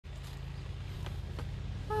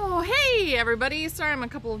Hey everybody, sorry I'm a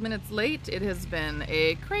couple of minutes late. It has been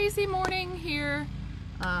a crazy morning here.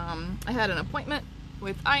 I had an appointment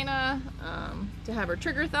with Ina to have her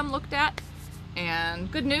trigger thumb looked at,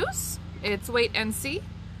 and good news, it's wait and see.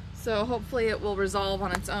 So hopefully it will resolve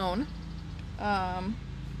on its own.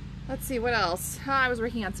 Let's see what else. I was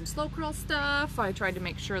working on some slow crawl stuff. I tried to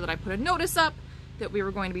make sure that I put a notice up that we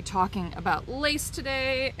were going to be talking about lace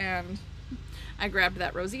today, and I grabbed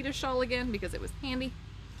that Rosita shawl again because it was handy.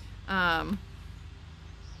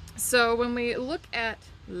 So when we look at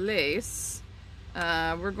lace,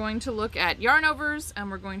 we're going to look at yarn overs and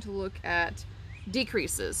we're going to look at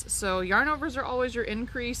decreases. So yarn overs are always your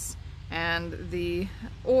increase and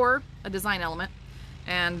or a design element,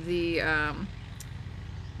 and the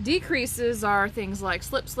decreases are things like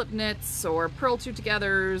slip knits or purl two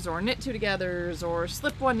togethers or knit two togethers or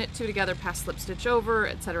slip one knit two together past slip stitch over,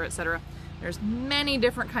 etc., etc. There's many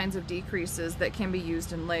different kinds of decreases that can be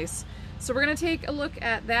used in lace. So we're going to take a look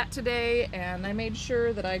at that today, and I made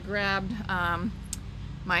sure that I grabbed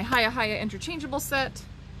my Hiya Hiya interchangeable set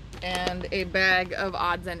and a bag of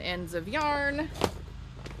odds and ends of yarn.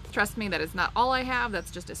 Trust me, that is not all I have. That's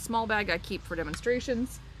just a small bag I keep for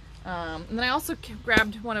demonstrations. And then I also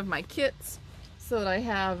grabbed one of my kits so that I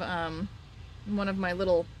have one of my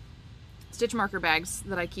little stitch marker bags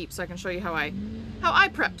that I keep so I can show you how I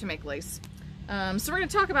prep to make lace. So we're going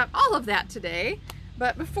to talk about all of that today,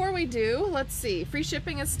 but before we do, let's see. Free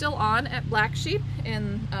shipping is still on at Black Sheep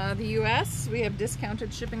in the US. We have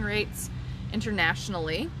discounted shipping rates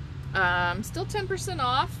internationally. Still 10%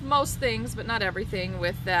 off most things, but not everything,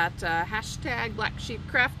 with that hashtag Black Sheep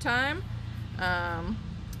Craft Time,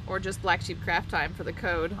 or just Black Sheep Craft Time for the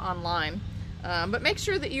code online. But make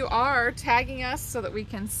sure that you are tagging us so that we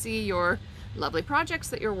can see your lovely projects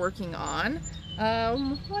that you're working on.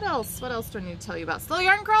 What else do I need to tell you about? Slow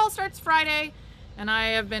Yarn Crawl starts Friday, and I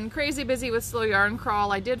have been crazy busy with Slow Yarn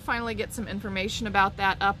Crawl. I did finally get some information about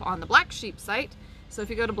that up on the Black Sheep site. So if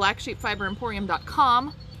you go to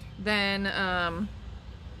blacksheepfiberemporium.com, then I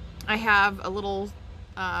have a little,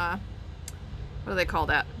 what do they call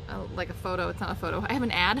that? Like a photo. It's not a photo. I have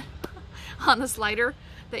an ad on the slider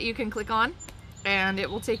that you can click on, and it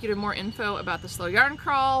will take you to more info about the Slow Yarn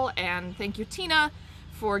Crawl. And thank you, Tina,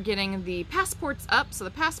 for getting the passports up. So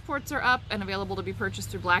the passports are up and available to be purchased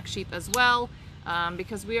through Black Sheep as well,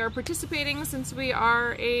 because we are participating since we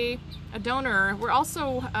are a donor. We're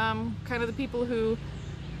also kind of the people who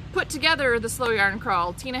put together the Slow Yarn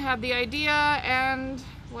Crawl. Tina had the idea, and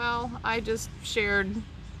well, I just shared,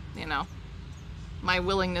 you know, my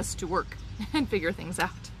willingness to work and figure things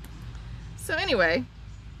out. So anyway,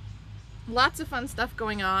 lots of fun stuff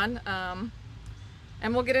going on,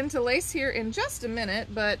 and we'll get into lace here in just a minute,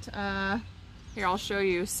 but here, I'll show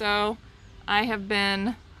you. So I have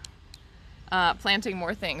been planting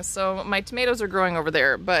more things. So my tomatoes are growing over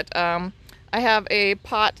there, but I have a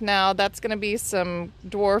pot now that's going to be some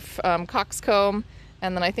dwarf coxcomb,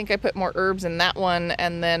 and then I think I put more herbs in that one,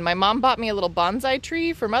 and then my mom bought me a little bonsai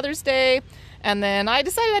tree for Mother's Day, and then I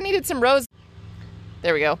decided I needed some roses.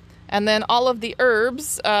 There we go. And then all of the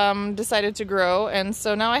herbs decided to grow, and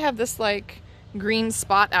so now I have this like green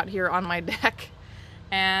spot out here on my deck,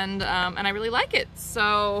 and I really like it.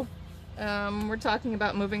 So we're talking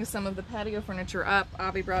about moving some of the patio furniture up.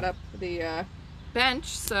 Avi brought up the bench,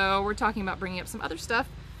 so we're talking about bringing up some other stuff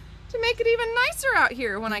to make it even nicer out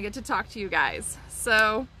here when I get to talk to you guys.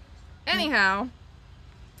 So anyhow,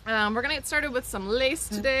 we're gonna get started with some lace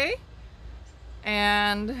today.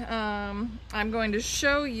 And I'm going to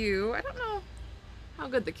show you, I don't know how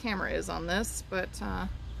good the camera is on this, but let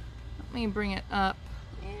me bring it up.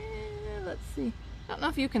 Let's see. I don't know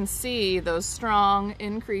if you can see those strong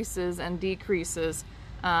increases and decreases.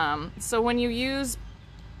 So when you use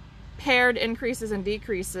paired increases and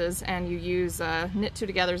decreases, and you use knit two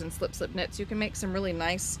togethers and slip knits, you can make some really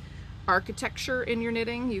nice architecture in your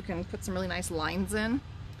knitting. You can put some really nice lines in.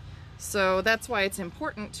 So that's why it's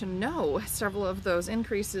important to know several of those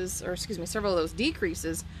increases, or excuse me, several of those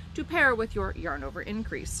decreases to pair with your yarn over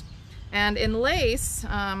increase. And in lace,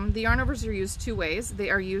 the yarn overs are used two ways. They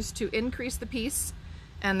are used to increase the piece,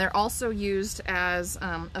 and they're also used as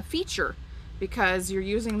a feature because you're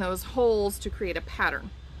using those holes to create a pattern.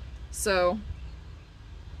 So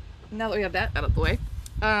now that we have that out of the way,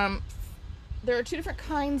 there are two different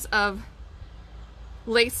kinds of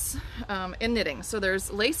lace in knitting. So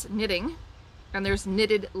there's lace knitting and there's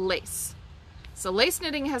knitted lace. So lace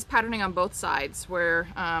knitting has patterning on both sides, where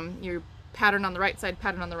you pattern on the right side,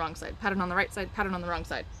 pattern on the wrong side, pattern on the right side, pattern on the wrong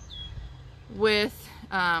side. With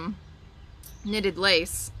knitted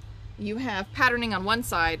lace, you have patterning on one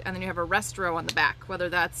side and then you have a rest row on the back, whether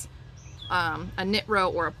that's a knit row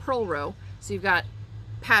or a purl row. So you've got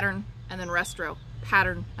pattern and then rest row,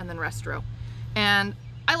 pattern and then rest row. And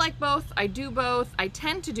I like both, I do both. I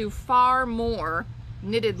tend to do far more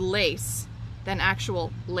knitted lace than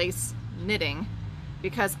actual lace knitting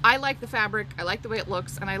because I like the fabric, I like the way it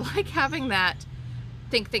looks, and I like having that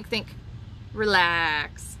think,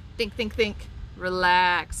 relax, think,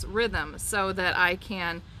 relax rhythm so that I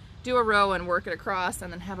can do a row and work it across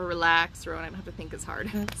and then have a relaxed row and I don't have to think as hard.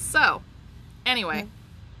 So anyway,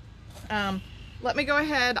 let me go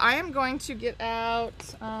ahead. I am going to get out,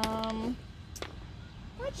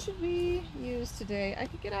 what should we use today? I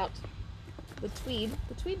could get out the tweed.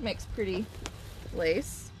 The tweed makes pretty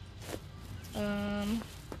lace.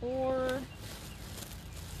 Or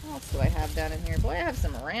what else do I have down in here? Boy, I have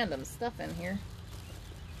some random stuff in here.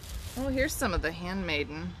 Oh, here's some of the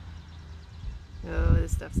Handmaiden. Oh,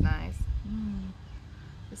 this stuff's nice.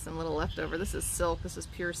 There's some little leftover. This is silk. This is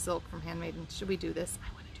pure silk from Handmaiden. Should we do this?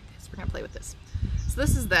 I want to do this. We're going to play with this. So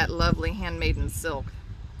this is that lovely Handmaiden silk.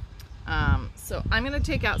 So I'm going to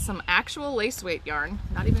take out some actual lace weight yarn.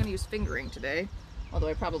 Not even going to use fingering today, although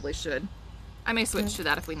I probably should. I may switch to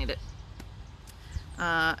that if we need it.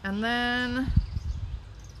 And then,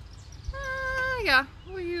 yeah,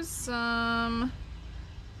 we'll use some,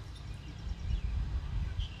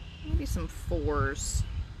 maybe some 4s.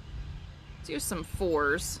 Let's use some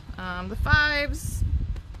 4s. The 5s,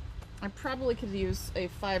 I probably could use a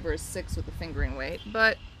 5 or a 6 with the fingering weight,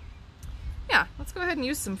 but yeah, let's go ahead and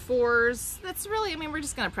use some 4s. That's really, I mean, we're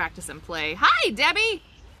just gonna practice and play. Hi, Debbie!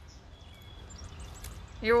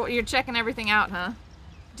 You're checking everything out, huh?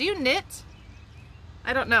 Do you knit?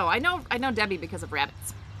 I don't know. I know Debbie because of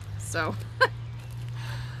rabbits. So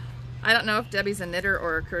I don't know if Debbie's a knitter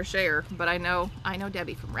or a crocheter, but I know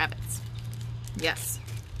Debbie from rabbits. Yes.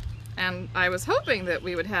 And I was hoping that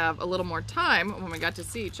we would have a little more time when we got to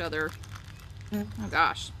see each other. Oh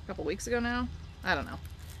gosh, a couple weeks ago now? I don't know.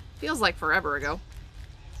 Feels like forever ago.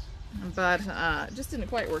 But it just didn't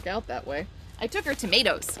quite work out that way. I took her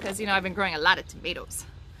tomatoes because, you know, I've been growing a lot of tomatoes.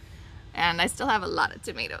 And I still have a lot of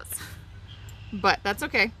tomatoes. But that's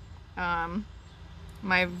okay.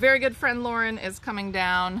 My very good friend Lauren is coming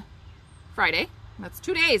down Friday. That's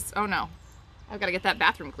 2 days. Oh no. I've got to get that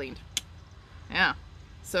bathroom cleaned. Yeah.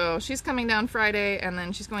 So she's coming down Friday and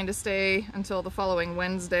then she's going to stay until the following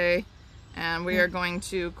Wednesday. And we are going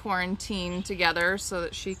to quarantine together so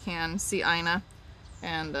that she can see Ina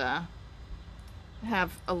and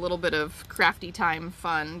have a little bit of crafty time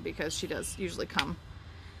fun because she does usually come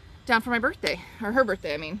down for my birthday, or her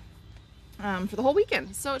birthday I mean, for the whole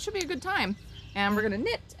weekend. So it should be a good time. And we're going to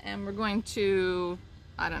knit and we're going to,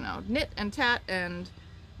 I don't know, knit and tat, and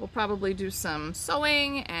we'll probably do some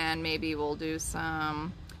sewing and maybe we'll do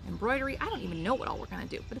some embroidery. I don't even know what all we're going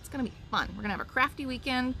to do, but it's going to be fun. We're going to have a crafty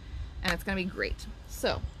weekend and it's going to be great.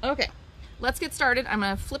 So, okay, let's get started. I'm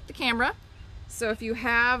going to flip the camera. So if you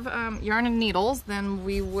have yarn and needles, then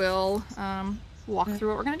we will walk through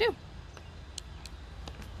what we're going to do.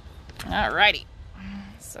 Alrighty.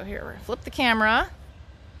 So here, we're going to flip the camera.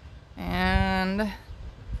 And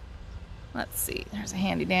let's see, there's a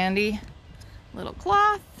handy dandy little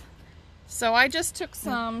cloth. So I just took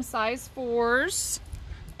some size 4s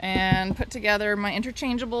and put together my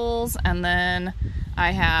interchangeables, and then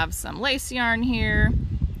I have some lace yarn here,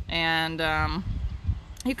 and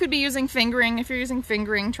you could be using fingering. If you're using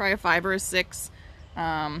fingering, try a 5 or a 6,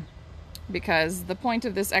 because the point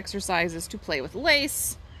of this exercise is to play with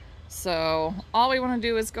lace. So all we want to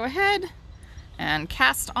do is go ahead and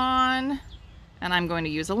cast on, and I'm going to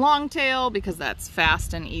use a long tail because that's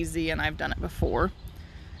fast and easy and I've done it before.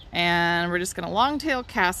 And we're just going to long tail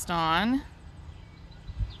cast on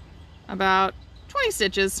about 20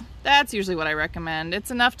 stitches. That's usually what I recommend. It's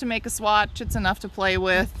enough to make a swatch, it's enough to play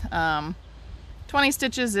with. 20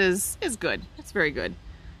 stitches is good. It's very good.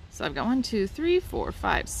 So I've got 1, 2, 3, 4,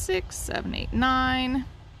 5, 6, 7, 8, 9,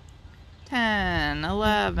 10,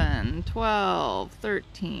 11, 12,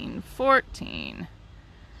 13, 14,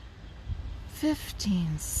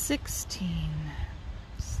 15, 16,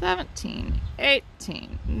 17,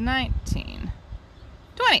 18, 19,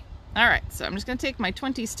 20. All right, so I'm just going to take my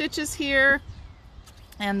 20 stitches here,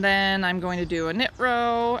 and then I'm going to do a knit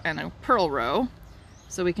row and a purl row,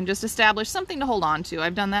 so we can just establish something to hold on to.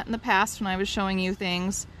 I've done that in the past when I was showing you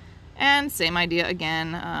things. And same idea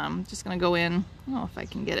again, just going to go in, oh, if I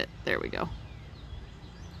can get it, there we go.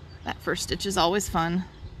 That first stitch is always fun.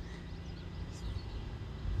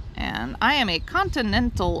 And I am a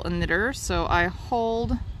continental knitter, so I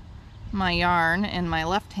hold my yarn in my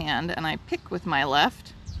left hand and I pick with my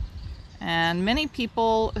left. And many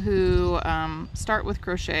people who start with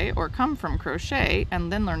crochet or come from crochet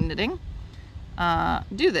and then learn knitting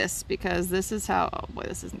do this, because this is how, oh boy,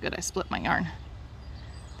 this isn't good. I split my yarn.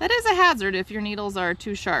 That is a hazard if your needles are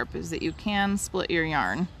too sharp, is that you can split your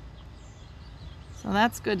yarn. So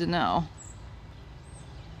that's good to know.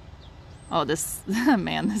 Oh, this,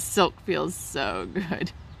 man, this silk feels so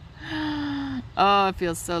good. Oh, it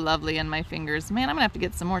feels so lovely in my fingers. Man, I'm gonna have to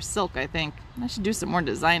get some more silk, I think. I should do some more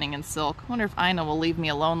designing in silk. I wonder if Ina will leave me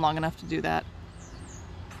alone long enough to do that.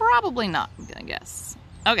 Probably not, I'm gonna guess.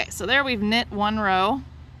 Okay, so there we've knit one row.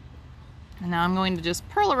 And now I'm going to just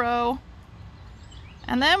purl a row.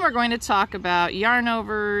 And then we're going to talk about yarn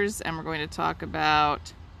overs, and we're going to talk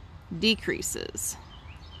about decreases.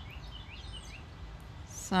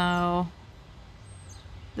 So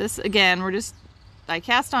this, again, I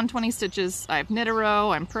cast on 20 stitches, I've knit a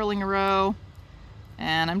row, I'm purling a row,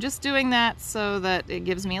 and I'm just doing that so that it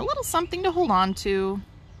gives me a little something to hold on to.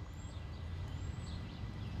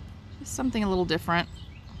 Just something a little different.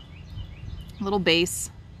 A little base.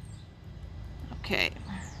 Okay.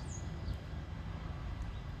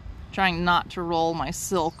 Trying not to roll my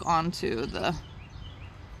silk onto the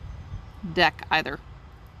deck either.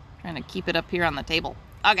 Trying to keep it up here on the table.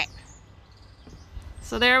 Okay.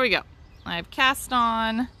 So there we go. I've cast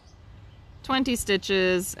on 20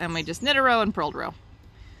 stitches, and we just knit a row and purled a row.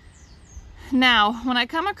 Now, when I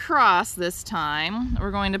come across this time,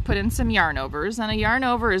 we're going to put in some yarn overs, and a yarn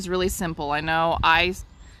over is really simple. I know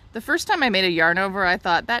the first time I made a yarn over, I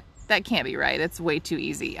thought that can't be right. It's way too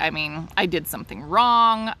easy. I mean, I did something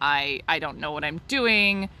wrong. I don't know what I'm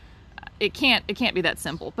doing. It can't be that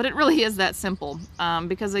simple, but it really is that simple,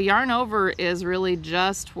 because a yarn over is really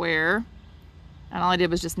just where, and all I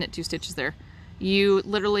did was just knit 2 stitches there. You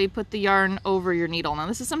literally put the yarn over your needle. Now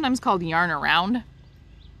this is sometimes called yarn around,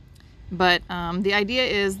 but the idea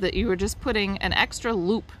is that you are just putting an extra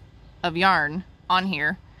loop of yarn on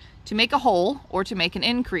here to make a hole or to make an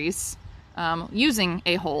increase using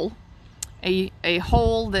a hole, a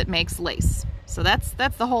hole that makes lace. So that's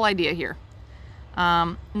the whole idea here.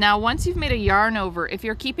 Now once you've made a yarn over, if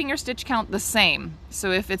you're keeping your stitch count the same,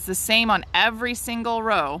 so if it's the same on every single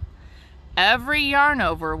row, every yarn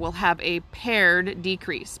over will have a paired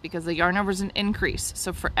decrease, because the yarn over is an increase.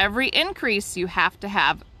 So for every increase, you have to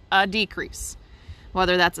have a decrease,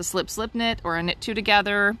 whether that's a slip slip knit or a knit 2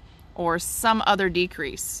 together or some other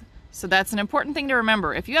decrease. So that's an important thing to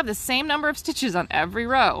remember. If you have the same number of stitches on every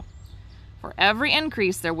row, for every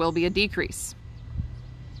increase there will be a decrease.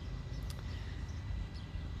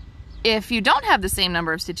 If you don't have the same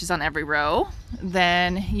number of stitches on every row,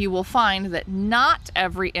 then you will find that not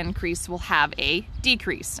every increase will have a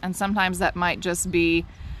decrease. And sometimes that might just be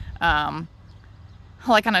like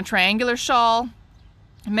on a triangular shawl.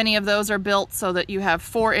 Many of those are built so that you have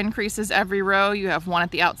 4 increases every row. You have 1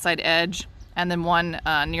 at the outside edge and then 1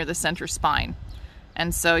 near the center spine.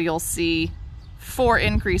 And so you'll see 4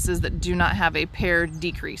 increases that do not have a paired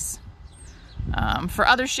decrease. For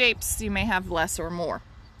other shapes, you may have less or more.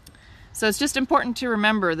 So it's just important to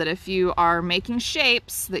remember that if you are making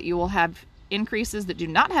shapes, that you will have increases that do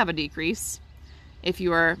not have a decrease. If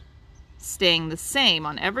you are staying the same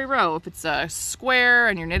on every row, if it's a square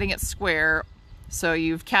and you're knitting it square, so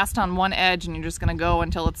you've cast on one edge and you're just going to go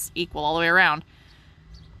until it's equal all the way around,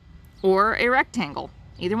 or a rectangle,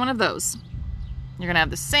 either one of those, you're going to have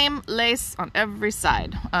the same lace on every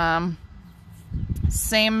side.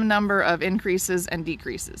 Same number of increases and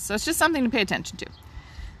decreases. So it's just something to pay attention to.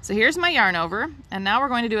 So here's my yarn over, and now we're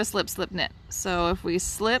going to do a slip slip knit. So if we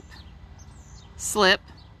slip, slip,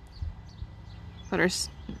 put our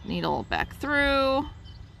needle back through,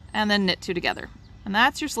 and then knit 2 together. And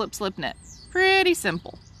that's your slip slip knit. Pretty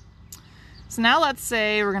simple. So now let's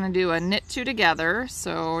say we're going to do a knit 2 together.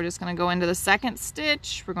 So we're just going to go into the second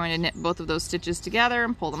stitch. We're going to knit both of those stitches together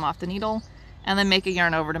and pull them off the needle, and then make a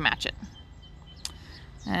yarn over to match it.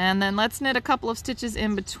 And then let's knit a couple of stitches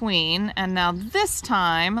in between. And now this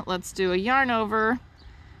time, let's do a yarn over,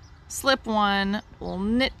 slip 1, we'll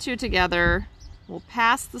knit 2 together, we'll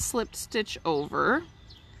pass the slipped stitch over,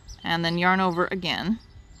 and then yarn over again.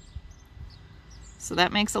 So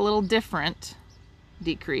that makes a little different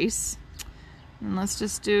decrease. And let's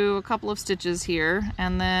just do a couple of stitches here,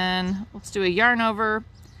 and then let's do a yarn over,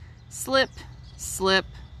 slip, slip,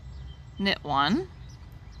 knit 1.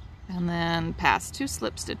 And then pass 2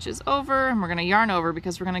 slip stitches over, and we're going to yarn over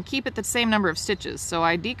because we're going to keep it the same number of stitches. So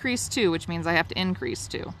I decrease 2, which means I have to increase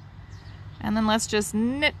 2. And then let's just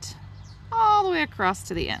knit all the way across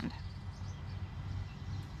to the end.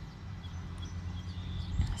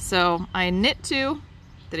 So I knit 2,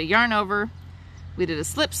 did a yarn over, we did a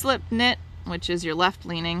slip slip knit, which is your left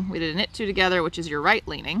leaning, we did a knit 2 together, which is your right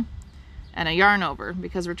leaning. and a yarn over,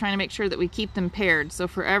 because we're trying to make sure that we keep them paired. So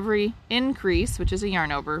for every increase, which is a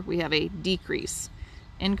yarn over, we have a decrease.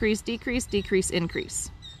 Increase, decrease, decrease,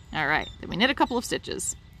 increase. All right, then we knit a couple of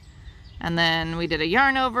stitches. And then we did a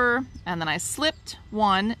yarn over, and then I slipped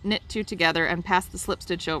one, knit two together, and passed the slip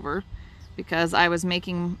stitch over because I was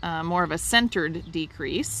making more of a centered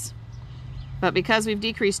decrease. But because we've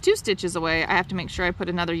decreased 2 stitches away, I have to make sure I put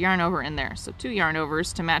another yarn over in there. So 2 yarn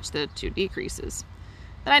overs to match the 2 decreases.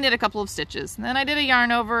 Then I did a couple of stitches. And then I did a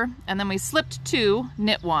yarn over, and then we slipped 2,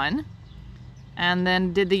 knit 1, and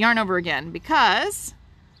then did the yarn over again because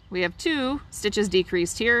we have 2 stitches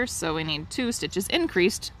decreased here, so we need 2 stitches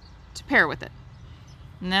increased to pair with it.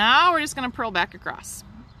 Now we're just going to purl back across.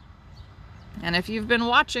 And if you've been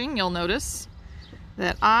watching, you'll notice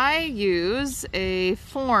that I use a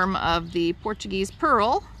form of the Portuguese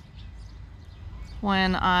purl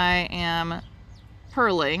when I am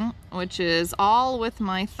purling, which is all with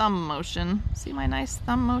my thumb motion. See my nice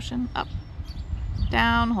thumb motion? Up,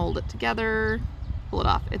 down, hold it together, pull it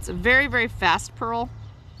off. It's a very, very fast purl.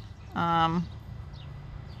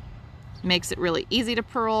 Makes it really easy to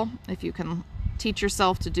purl if you can teach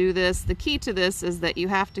yourself to do this. The key to this is that you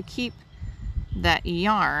have to keep that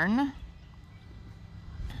yarn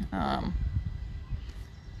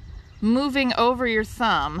moving over your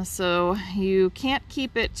thumb, so you can't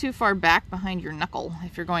keep it too far back behind your knuckle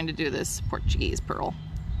if you're going to do this Portuguese purl.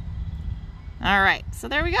 All right, so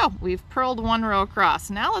there we go. We've purled 1 row across.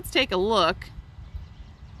 Now let's take a look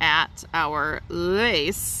at our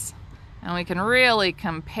lace, and we can really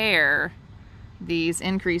compare these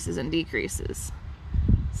increases and decreases.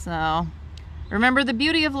 So remember, the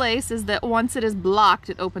beauty of lace is that once it is blocked,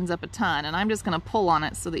 it opens up a ton, and I'm just going to pull on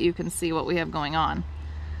it so that you can see what we have going on.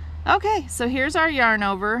 Okay, so here's our yarn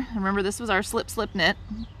over. Remember, this was our slip slip knit,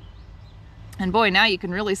 and boy, now you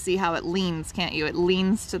can really see how it leans, can't you? It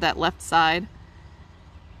leans to that left side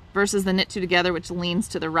versus the knit 2 together, which leans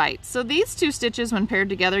to the right. So these 2 stitches, when paired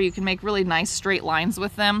together, you can make really nice straight lines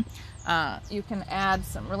with them. You can add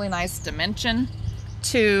some really nice dimension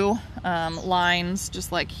to lines,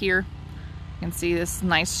 just like here. You can see this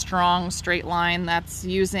nice strong straight line. That's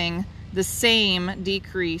using the same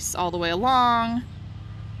decrease all the way along,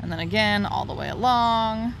 and then again all the way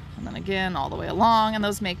along, and then again all the way along, and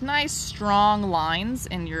those make nice strong lines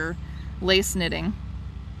in your lace knitting.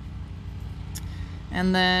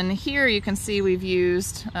 And then here you can see we've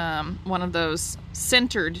used one of those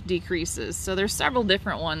centered decreases. So there's several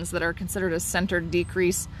different ones that are considered a centered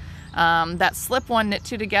decrease. That slip 1, knit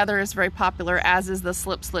 2 together is very popular, as is the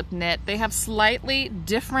slip slip knit. They have slightly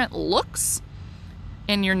different looks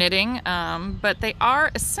in your knitting, but they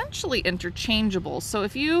are essentially interchangeable. So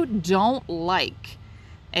if you don't like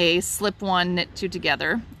a slip 1, knit 2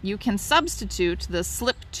 together, you can substitute the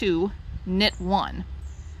slip 2, knit 1.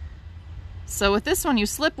 So with this one, you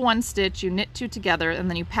slip 1 stitch, you knit 2 together, and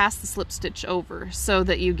then you pass the slip stitch over so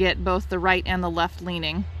that you get both the right and the left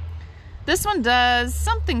leaning. This one does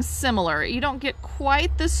something similar. You don't get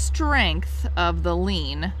quite the strength of the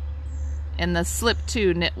lean in the slip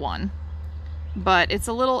 2, knit 1, but it's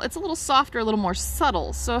a little softer, a little more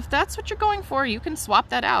subtle. So if that's what you're going for, you can swap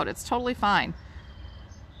that out. It's totally fine.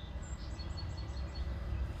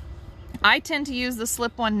 I tend to use the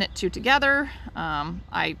slip 1, knit 2 together.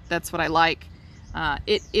 That's what I like.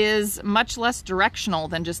 It is much less directional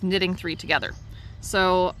than just knitting 3 together.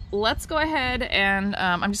 So let's go ahead and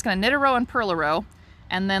I'm just going to knit a row and purl a row,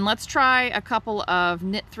 and then let's try a couple of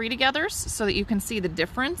knit 3 togethers so that you can see the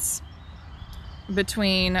difference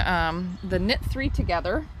between the knit 3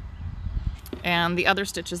 together and the other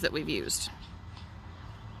stitches that we've used.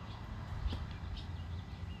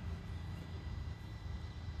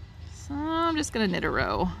 So I'm just going to knit a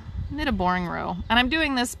row, knit a boring row. And I'm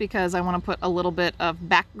doing this because I want to put a little bit of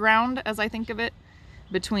background, as I think of it,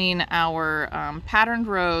 between our patterned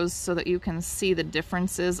rows so that you can see the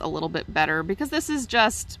differences a little bit better, because this is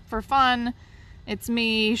just for fun. It's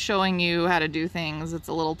me showing you how to do things. It's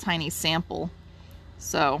a little tiny sample.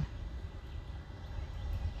 So,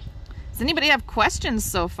 does anybody have questions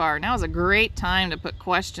so far? Now is a great time to put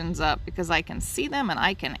questions up because I can see them and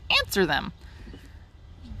I can answer them.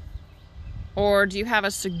 Or do you have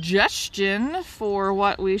a suggestion for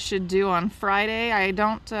what we should do on Friday? I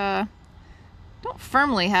don't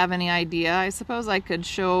firmly have any idea. I suppose I could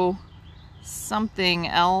show something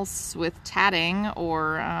else with tatting,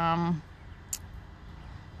 or I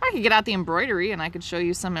could get out the embroidery and I could show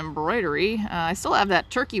you some embroidery. I still have that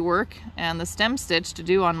turkey work and the stem stitch to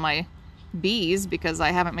do on my bees because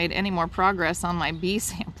I haven't made any more progress on my bee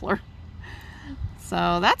sampler.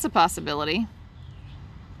 So that's a possibility.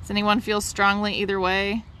 Does anyone feel strongly either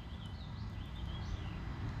way?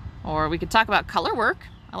 Or we could talk about color work.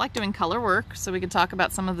 I like doing color work, so we could talk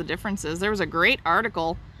about some of the differences. There was a great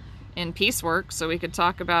article in Piecework, so we could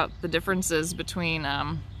talk about the differences between,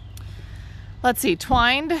 let's see,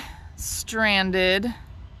 twined, stranded,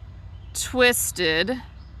 twisted,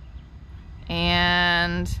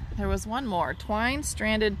 and there was one more. Twined,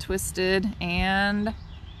 stranded, twisted, and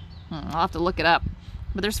I'll have to look it up.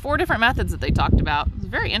 But there's 4 different methods that they talked about. It's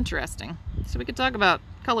very interesting. So we could talk about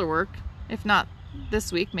color work, if not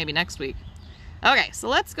this week, maybe next week. Okay, so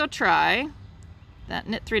let's go try that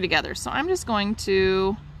knit 3 together. So I'm just going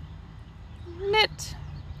to knit,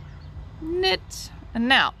 knit, and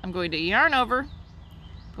now I'm going to yarn over,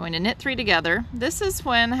 going to knit 3 together. This is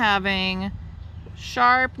when having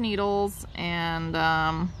sharp needles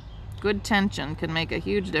and good tension can make a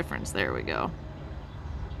huge difference. There we go.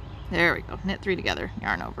 There we go. Knit 3 together,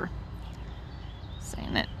 yarn over. Say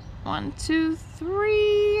knit 1, 2,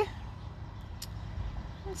 3.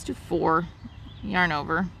 Let's do 4. Yarn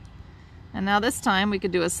over. And now this time we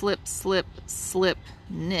could do a slip, slip, slip,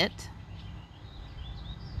 knit.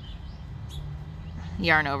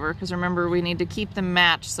 Yarn over, because remember we need to keep them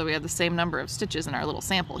matched so we have the same number of stitches in our little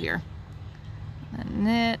sample here. And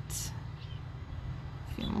knit.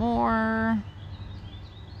 A few more.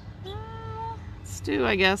 Let's do,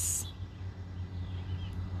 I guess,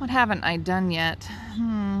 what haven't I done yet?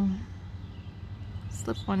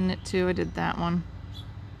 Slip 1, knit 2, I did that one.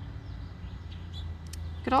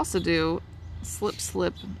 Could also do slip,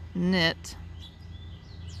 slip, knit,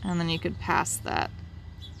 and then you could pass that,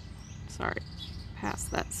 pass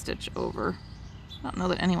that stitch over. I don't know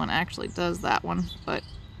that anyone actually does that one, but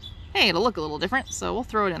hey, it'll look a little different, so we'll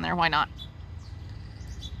throw it in there, why not?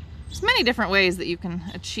 There's many different ways that you can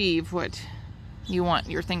achieve what you want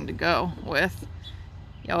your thing to go with.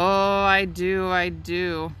 Oh, I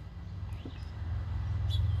do.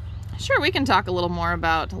 Sure, we can talk a little more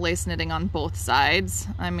about lace knitting on both sides.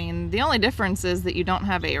 I mean, the only difference is that you don't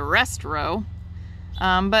have a rest row.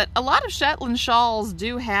 But a lot of Shetland shawls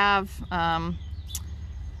do have, I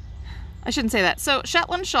shouldn't say that. So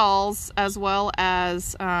Shetland shawls, as well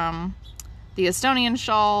as the Estonian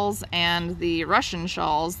shawls and the Russian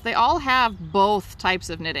shawls, they all have both types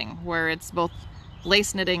of knitting, where it's both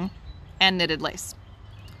lace knitting and knitted lace.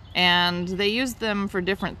 And they use them for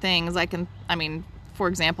different things. For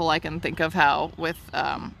example, I can think of how with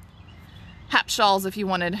hap shawls, if you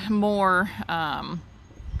wanted more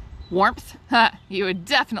warmth, you would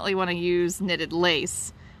definitely want to use knitted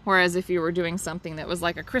lace. Whereas if you were doing something that was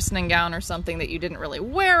like a christening gown or something that you didn't really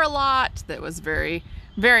wear a lot, that was very,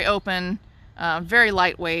 very open, very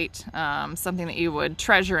lightweight, something that you would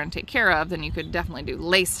treasure and take care of, then you could definitely do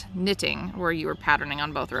lace knitting where you were patterning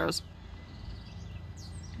on both rows.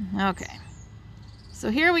 Okay. So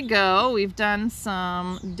here we go. We've done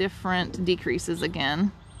some different decreases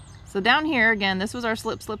again. So down here again, this was our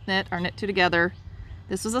slip, slip, knit, our knit 2 together.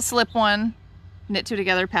 This was a slip 1, knit 2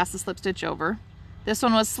 together, pass the slip stitch over. This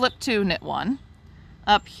one was slip 2, knit 1.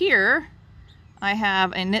 Up here, I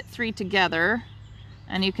have a knit 3 together,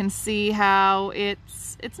 and you can see how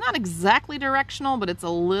it's not exactly directional, but it's a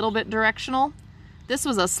little bit directional. This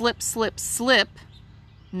was a slip, slip, slip,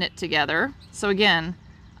 knit together. So again,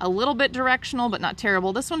 a little bit directional, but not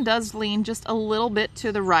terrible. This one does lean just a little bit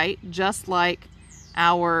to the right, just like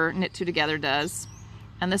our knit 2 together does.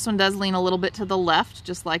 And this one does lean a little bit to the left,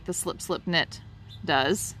 just like the slip, slip, knit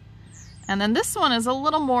does. And then this one is a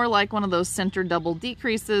little more like one of those center double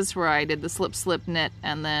decreases where I did the slip, slip, knit,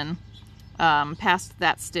 and then passed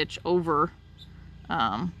that stitch over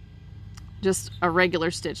just a regular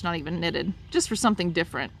stitch, not even knitted, just for something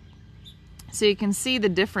different. So you can see the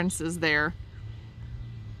differences there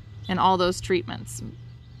in all those treatments.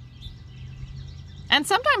 And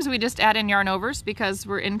sometimes we just add in yarn overs because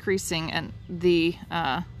we're increasing the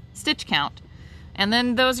stitch count. And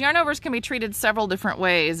then those yarn overs can be treated several different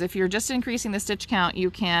ways. If you're just increasing the stitch count,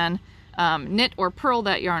 you can knit or purl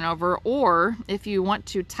that yarn over, or if you want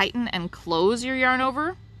to tighten and close your yarn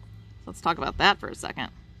over, let's talk about that for a second.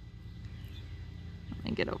 Let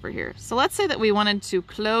me get over here. So let's say that we wanted to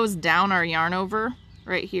close down our yarn over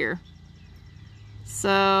right here.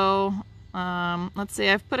 So let's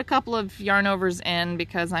say I've put a couple of yarn overs in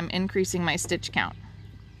because I'm increasing my stitch count.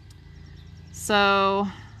 So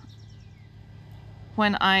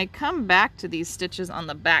when I come back to these stitches on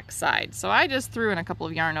the back side, so I just threw in a couple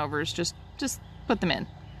of yarn overs, just put them in.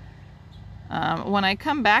 When I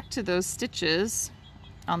come back to those stitches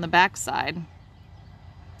on the back side,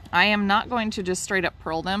 I am not going to just straight up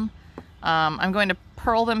purl them. I'm going to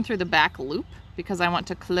purl them through the back loop because I want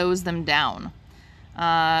to close them down.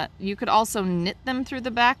 You could also knit them through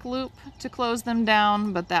the back loop to close them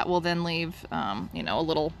down, but that will then leave, you know, a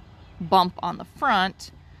little bump on the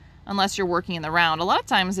front unless you're working in the round. A lot of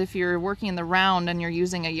times if you're working in the round and you're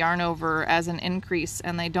using a yarn over as an increase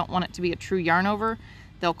and they don't want it to be a true yarn over,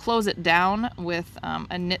 they'll close it down with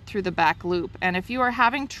a knit through the back loop. And if you are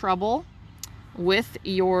having trouble with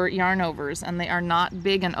your yarn overs and they are not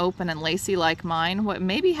big and open and lacy like mine, what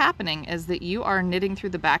may be happening is that you are knitting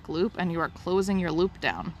through the back loop and you are closing your loop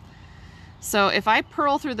down. So if I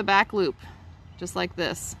purl through the back loop just like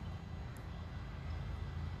this,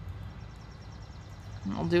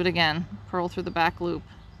 and I'll do it again, purl through the back loop,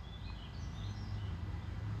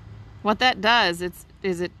 what that does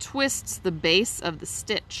is it twists the base of the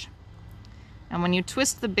stitch, and when you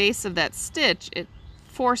twist the base of that stitch, it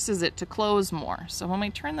forces it to close more. So when we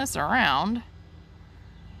turn this around,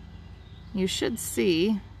 you should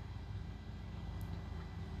see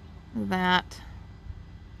that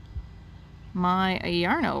my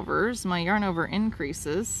yarn over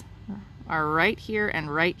increases are right here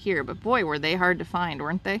and right here. But boy, were they hard to find,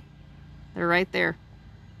 weren't they? They're right there.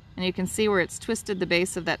 And you can see where it's twisted the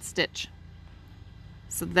base of that stitch.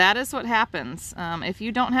 So that is what happens. If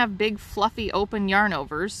you don't have big, fluffy, open yarn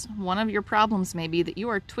overs, one of your problems may be that you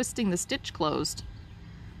are twisting the stitch closed.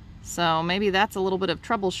 So maybe that's a little bit of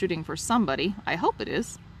troubleshooting for somebody. I hope it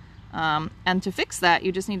is. And to fix that,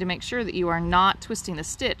 you just need to make sure that you are not twisting the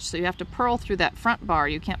stitch. So you have to purl through that front bar.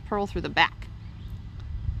 You can't purl through the back.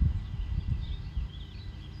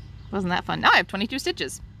 Wasn't that fun? Now I have 22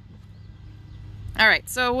 stitches. All right,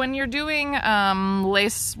 so when you're doing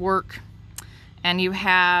lace work and you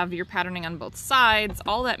have your patterning on both sides,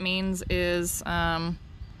 all that means is, oh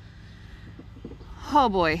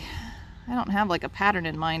boy, I don't have like a pattern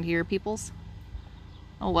in mind here, peoples.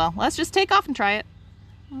 Oh well, let's just take off and try it.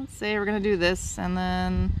 Let's say we're gonna do this, and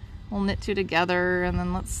then we'll knit two together, and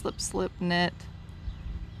then let's slip, slip, knit,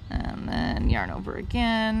 and then yarn over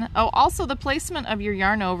again. Oh, also the placement of your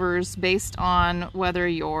yarn overs based on whether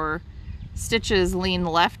your stitches lean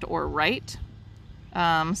left or right.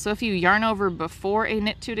 So if you yarn over before a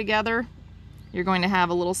knit two together, you're going to have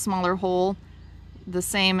a little smaller hole. The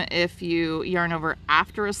same if you yarn over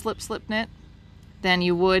after a slip, slip, knit than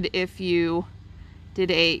you would if you did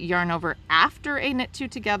a yarn over after a knit two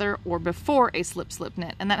together or before a slip, slip,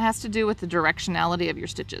 knit. And that has to do with the directionality of your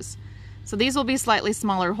stitches. So these will be slightly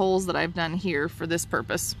smaller holes that I've done here for this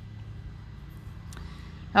purpose.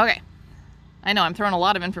 Okay, I know I'm throwing a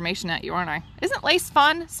lot of information at you, aren't I? Isn't lace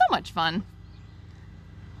fun? So much fun.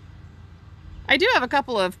 I do have a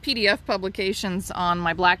couple of PDF publications on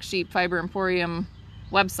my Black Sheep Fiber Emporium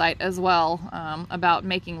website as well about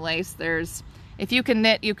making lace. There's If You Can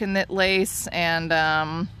Knit Lace,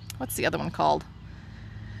 and what's the other one called?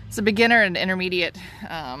 It's a beginner and intermediate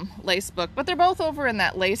lace book, but they're both over in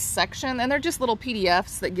that lace section, and they're just little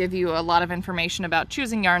PDFs that give you a lot of information about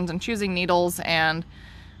choosing yarns and choosing needles, and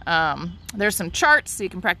there's some charts so you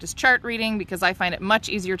can practice chart reading, because I find it much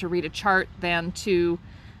easier to read a chart than to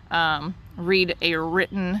read a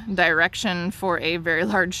written direction for a very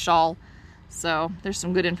large shawl. So there's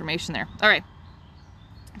some good information there. All right,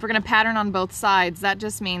 if we're going to pattern on both sides, that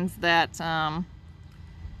just means that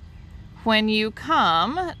when you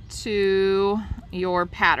come to your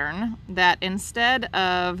pattern, that instead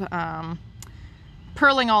of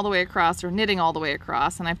purling all the way across or knitting all the way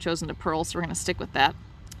across, and I've chosen to purl, so we're going to stick with that,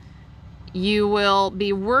 you will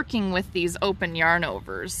be working with these open yarn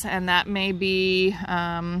overs, and that may be,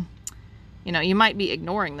 you know, you might be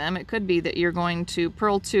ignoring them. It could be that you're going to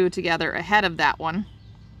purl two together ahead of that one,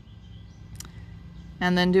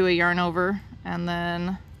 and then do a yarn over, and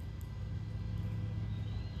then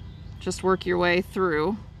just work your way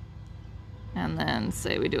through, and then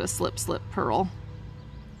say we do a slip, slip, purl,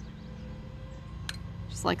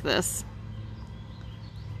 just like this.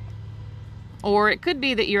 Or it could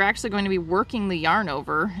be that you're actually going to be working the yarn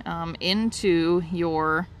over into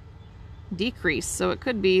your decrease. So it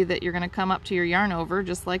could be that you're going to come up to your yarn over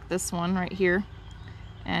just like this one right here,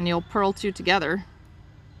 and you'll purl two together.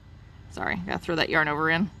 Sorry, gotta throw that yarn over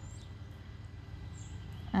in.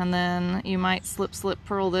 And then you might slip, slip,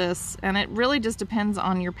 purl this, and it really just depends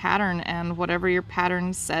on your pattern and whatever your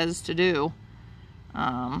pattern says to do.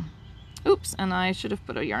 Oops, and I should have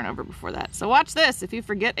put a yarn over before that. So watch this. If you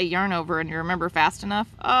forget a yarn over and you remember fast enough,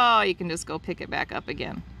 oh, you can just go pick it back up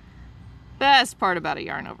again. Best part about a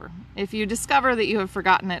yarn over. If you discover that you have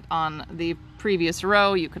forgotten it on the previous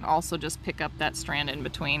row, you can also just pick up that strand in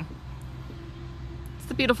between. It's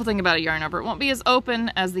the beautiful thing about a yarn over. It won't be as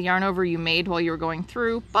open as the yarn over you made while you were going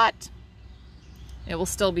through, but it will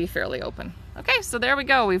still be fairly open. Okay, so there we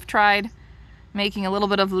go. We've tried making a little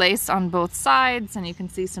bit of lace on both sides, and you can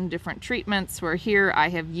see some different treatments where here I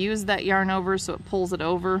have used that yarn over so it pulls it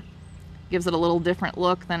over, Gives it a little different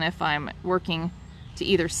look than if I'm working to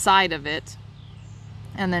either side of it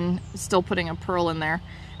and then still putting a purl in there.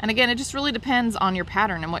 And again, it just really depends on your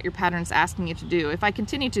pattern and what your pattern's asking you to do. If I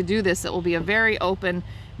continue to do this, it will be a very open,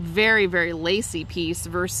 very, very lacy piece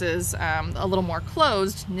versus a little more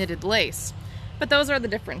closed knitted lace. But those are the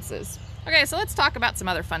differences. Okay, so let's talk about some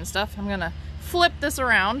other fun stuff. I'm gonna flip this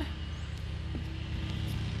around.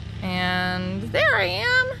 And there I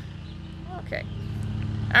am. Okay.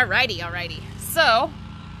 Alrighty, alrighty. So,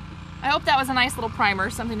 I hope that was a nice little primer,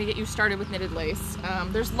 something to get you started with knitted lace.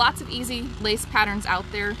 There's lots of easy lace patterns out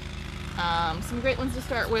there. Some great ones to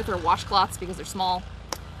start with are washcloths because they're small.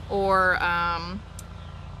 Or,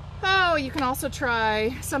 oh, you can also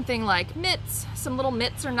try something like mitts. Some little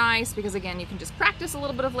mitts are nice because, again, you can just practice a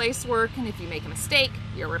little bit of lace work, and if you make a mistake,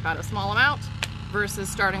 you rip out a small amount, versus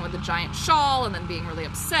starting with a giant shawl and then being really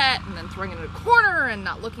upset and then throwing it in a corner and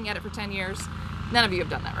not looking at it for 10 years. None of you have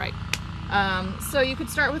done that, right? So you could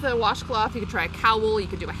start with a washcloth, you could try a cowl, you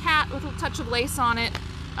could do a hat with a touch of lace on it.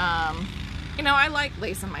 You know, I like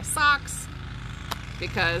lace in my socks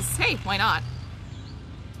because, hey, why not?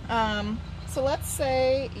 So let's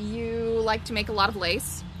say you like to make a lot of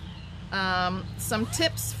lace. Some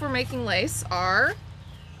tips for making lace are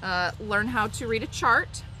learn how to read a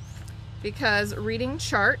chart, because reading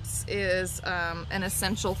charts is an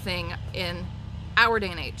essential thing in our day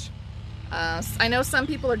and age. I know some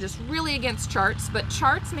people are just really against charts, but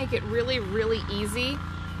charts make it really, really easy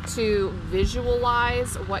to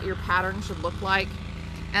visualize what your pattern should look like.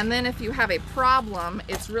 And then if you have a problem,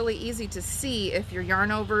 it's really easy to see if your yarn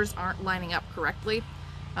overs aren't lining up correctly.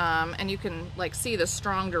 And you can like see the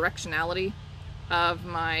strong directionality of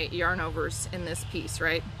my yarn overs in this piece,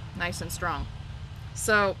 right? Nice and strong.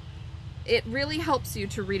 So it really helps you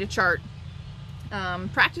to read a chart.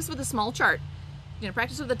 Practice with a small chart. You know,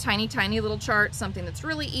 practice with a tiny, tiny little chart, something that's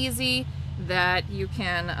really easy that you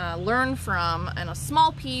can learn from in a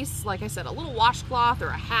small piece, like I said, a little washcloth or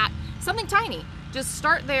a hat, something tiny. Just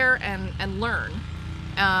start there and learn.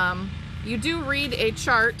 You do read a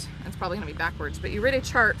chart, it's probably gonna be backwards, but you read a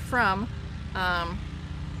chart from, now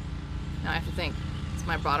I have to think, it's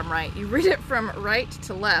my bottom right. You read it from right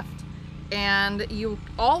to left, and you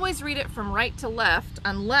always read it from right to left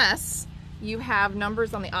unless you have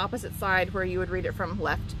numbers on the opposite side where you would read it from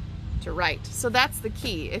left to right. So that's the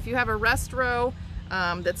key. If you have a rest row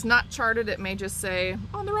that's not charted, it may just say,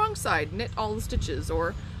 on the wrong side, knit all the stitches,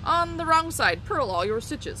 or on the wrong side, purl all your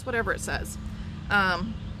stitches, whatever it says.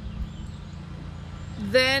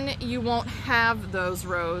 Then you won't have those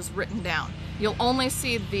rows written down. You'll only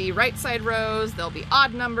see the right side rows, there'll be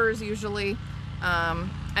odd numbers usually,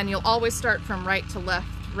 and you'll always start from right to left,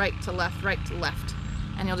 right to left, right to left.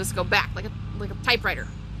 And you'll just go back like a typewriter.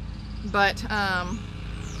 But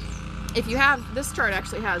if you have, this chart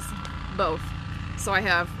actually has both. So I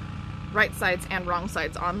have right sides and wrong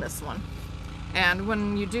sides on this one. And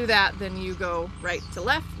when you do that, then you go right to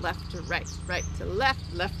left, left to right, right to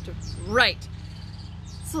left, left to right.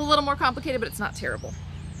 It's a little more complicated, but it's not terrible.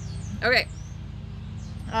 Okay.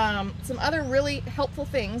 Some other really helpful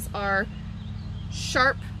things are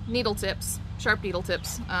sharp needle tips. Sharp needle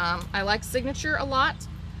tips. I like Signature a lot.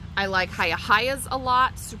 I like Hiya-Hiya's a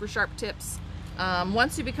lot, super sharp tips.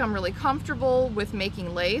 Once you become really comfortable with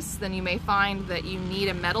making lace, then you may find that you need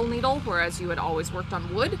a metal needle, whereas you had always worked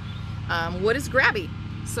on wood. Wood is grabby.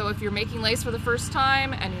 So if you're making lace for the first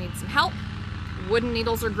time and you need some help, wooden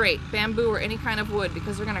needles are great. Bamboo or any kind of wood,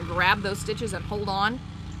 because they're gonna grab those stitches and hold on.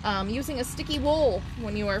 Using a sticky wool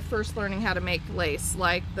when you are first learning how to make lace,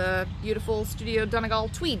 like the beautiful Studio Donegal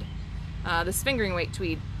tweed, this fingering weight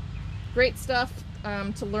tweed. Great stuff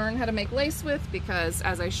to learn how to make lace with, because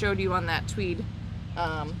as I showed you on that tweed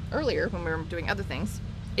earlier when we were doing other things,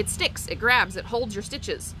 it sticks, it grabs, it holds your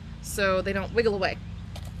stitches so they don't wiggle away.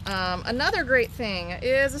 Another great thing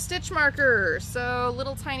is a stitch marker. So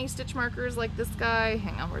little tiny stitch markers like this guy.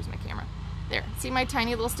 Hang on, where's my camera? There, see my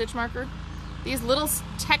tiny little stitch marker? These little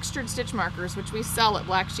textured stitch markers, which we sell at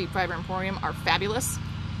Black Sheep Fiber Emporium, are fabulous.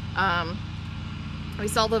 We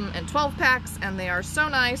sell them in 12 packs, and they are so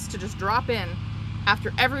nice to just drop in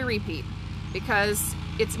after every repeat, because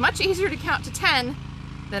it's much easier to count to 10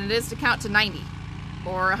 than it is to count to 90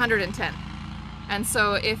 or 110. And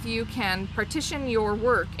so if you can partition your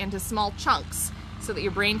work into small chunks so that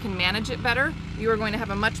your brain can manage it better, you are going to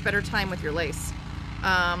have a much better time with your lace.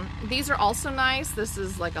 These are also nice. This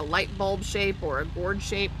is like a light bulb shape or a gourd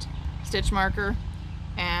shaped stitch marker,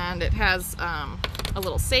 and it has a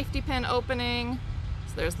little safety pin opening.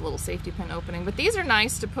 So there's the little safety pin opening, but these are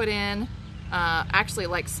nice to put in, actually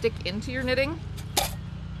like stick into your knitting.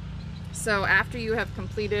 So after you have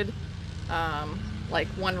completed like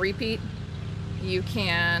one repeat, you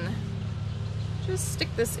can just stick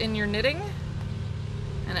this in your knitting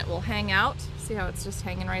and it will hang out. See how it's just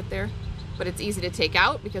hanging right there? But it's easy to take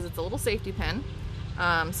out because it's a little safety pin.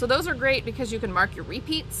 So those are great because you can mark your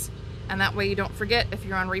repeats, and that way you don't forget if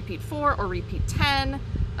you're on repeat 4 or repeat 10,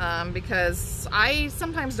 because I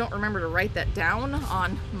sometimes don't remember to write that down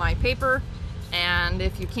on my paper, and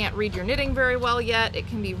if you can't read your knitting very well yet, it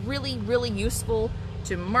can be really, really useful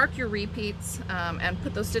to mark your repeats and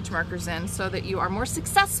put those stitch markers in so that you are more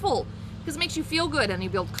successful, because it makes you feel good and you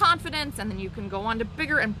build confidence, and then you can go on to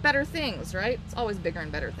bigger and better things, right? It's always bigger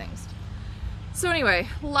and better things. So anyway,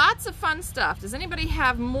 lots of fun stuff. Does anybody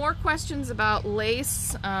have more questions about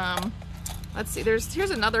lace? Let's see, here's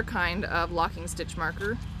another kind of locking stitch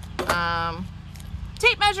marker.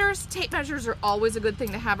 Tape measures. Tape measures are always a good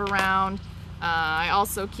thing to have around. I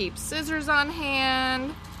also keep scissors on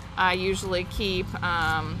hand. I usually keep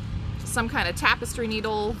some kind of tapestry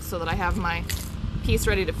needle so that I have my piece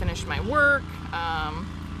ready to finish my work.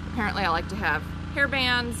 Apparently I like to have hair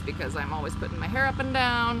bands because I'm always putting my hair up and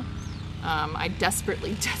down. I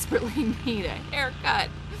desperately need a haircut,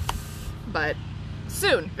 but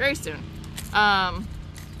soon, very soon. I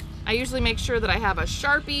usually make sure that I have a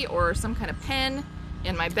Sharpie or some kind of pen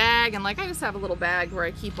in my bag, and like I just have a little bag where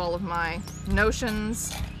I keep all of my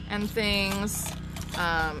notions and things,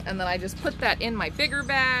 and then I just put that in my bigger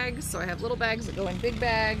bag, so I have little bags that go in big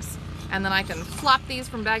bags, and then I can flop these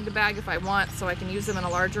from bag to bag if I want, so I can use them in a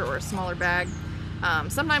larger or a smaller bag.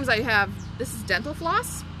 Sometimes this is dental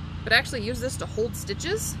floss, but I actually use this to hold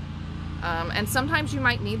stitches, and sometimes you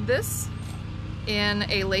might need this in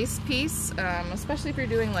a lace piece, especially if you're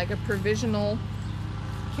doing like a provisional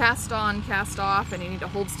cast on, cast off, and you need to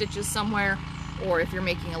hold stitches somewhere, or if you're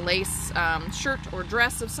making a lace shirt or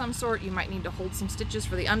dress of some sort, you might need to hold some stitches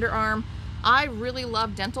for the underarm. I really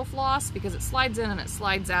love dental floss because it slides in and it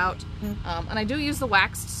slides out, and I do use the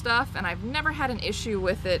waxed stuff, and I've never had an issue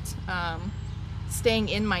with it staying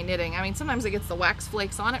in my knitting. I mean, sometimes it gets the wax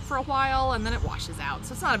flakes on it for a while and then it washes out,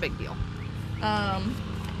 so it's not a big deal.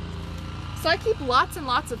 So I keep lots and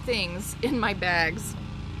lots of things in my bags,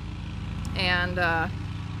 and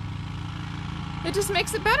it just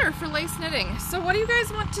makes it better for lace knitting. So what do you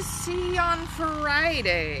guys want to see on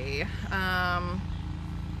Friday?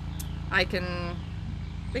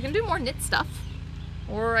 We can do more knit stuff,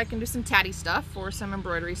 or I can do some tatty stuff or some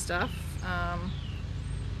embroidery stuff.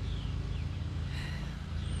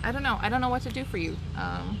 I don't know what to do for you.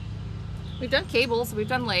 We've done cables, we've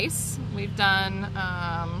done lace, we've done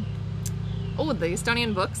the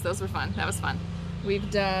Estonian books, those were fun, that was fun. We've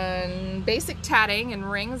done basic tatting and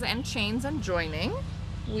rings and chains and joining.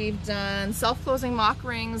 We've done self-closing mock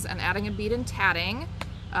rings and adding a bead and tatting.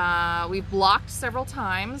 We've blocked several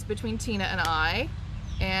times between Tina and I,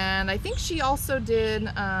 and I think she also did,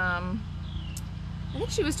 I think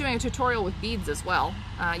she was doing a tutorial with beads as well.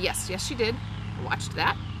 Yes, she did. I watched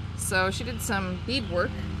that. So she did some bead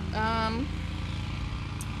work.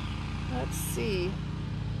 Let's see.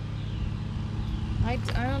 I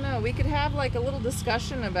don't know. We could have like a little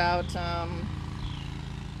discussion about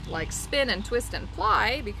like spin and twist and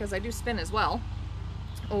ply, because I do spin as well.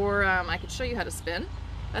 Or I could show you how to spin.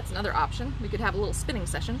 That's another option. We could have a little spinning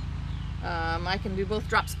session. I can do both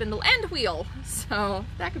drop spindle and wheel, so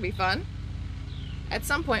that could be fun. At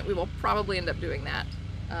some point we will probably end up doing that.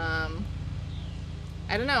 I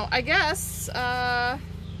don't know, I guess,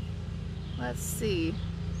 let's see.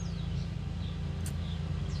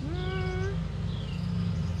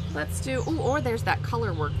 Let's do, or there's that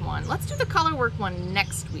color work one. Let's do the color work one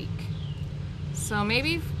next week. So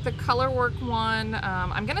maybe the color work one,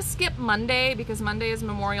 I'm gonna skip Monday because Monday is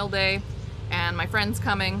Memorial Day and my friend's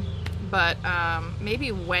coming, but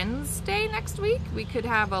maybe Wednesday next week we could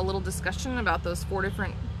have a little discussion about those 4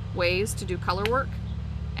 different ways to do color work.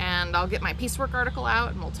 And I'll get my piecework article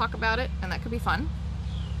out and we'll talk about it, and that could be fun.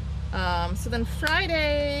 So then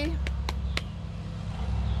Friday,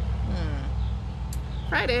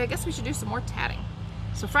 I guess we should do some more tatting.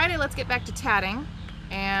 So Friday, let's get back to tatting,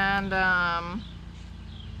 and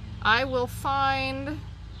I will find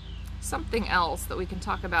something else that we can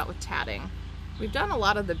talk about with tatting. We've done a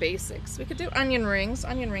lot of the basics. We could do onion rings.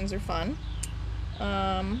 Onion rings are fun.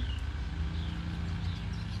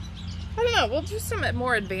 I don't know, we'll do some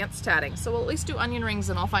more advanced tatting. So we'll at least do onion rings,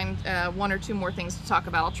 and I'll find 1 or 2 more things to talk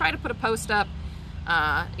about. I'll try to put a post up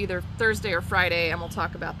either Thursday or Friday, and we'll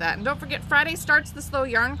talk about that. And don't forget, Friday starts the Slow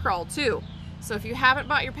Yarn Crawl too. So if you haven't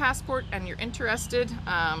bought your passport and you're interested,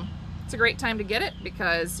 it's a great time to get it,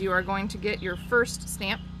 because you are going to get your first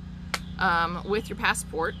stamp with your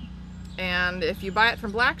passport. And if you buy it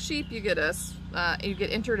from Black Sheep, you get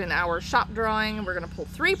entered in our shop drawing. We're gonna pull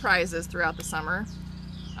 3 prizes throughout the summer.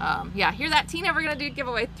 Yeah, hear that, Tina? We're gonna give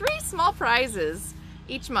away 3 small prizes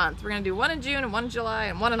each month. We're gonna do 1 in June and 1 in July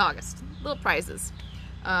and 1 in August. Little prizes.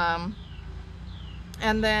 And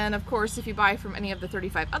then, of course, if you buy from any of the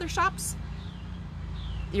 35 other shops,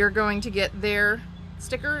 you're going to get their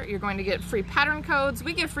sticker. You're going to get free pattern codes.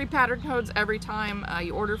 We give free pattern codes every time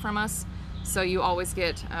you order from us, so you always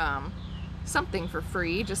get something for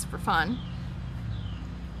free, just for fun.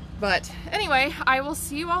 But anyway, I will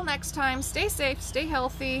see you all next time. Stay safe, stay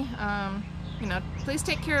healthy. You know, please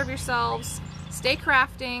take care of yourselves. Stay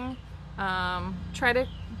crafting. Try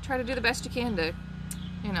to do the best you can to,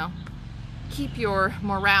 you know, keep your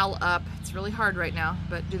morale up. It's really hard right now,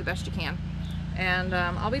 but do the best you can. And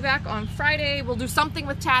I'll be back on Friday. We'll do something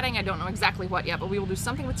with tatting. I don't know exactly what yet, but we will do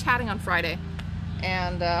something with tatting on Friday.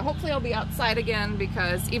 And hopefully I'll be outside again,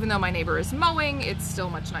 because even though my neighbor is mowing, it's still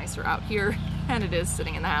much nicer out here than it is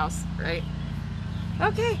sitting in the house, right?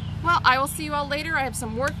 Okay, well, I will see you all later. I have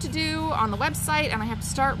some work to do on the website, and I have to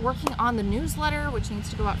start working on the newsletter, which needs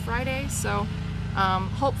to go out Friday. So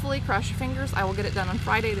hopefully, cross your fingers, I will get it done on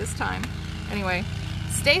Friday this time. Anyway,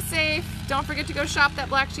 stay safe. Don't forget to go shop that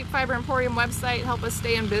Black Sheep Fiber Emporium website. Help us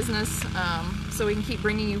stay in business so we can keep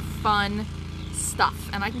bringing you fun stuff.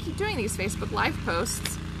 And I can keep doing these Facebook Live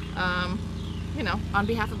posts, you know, on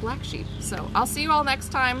behalf of Black Sheep. So I'll see you all next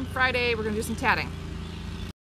time, Friday. We're going to do some tatting.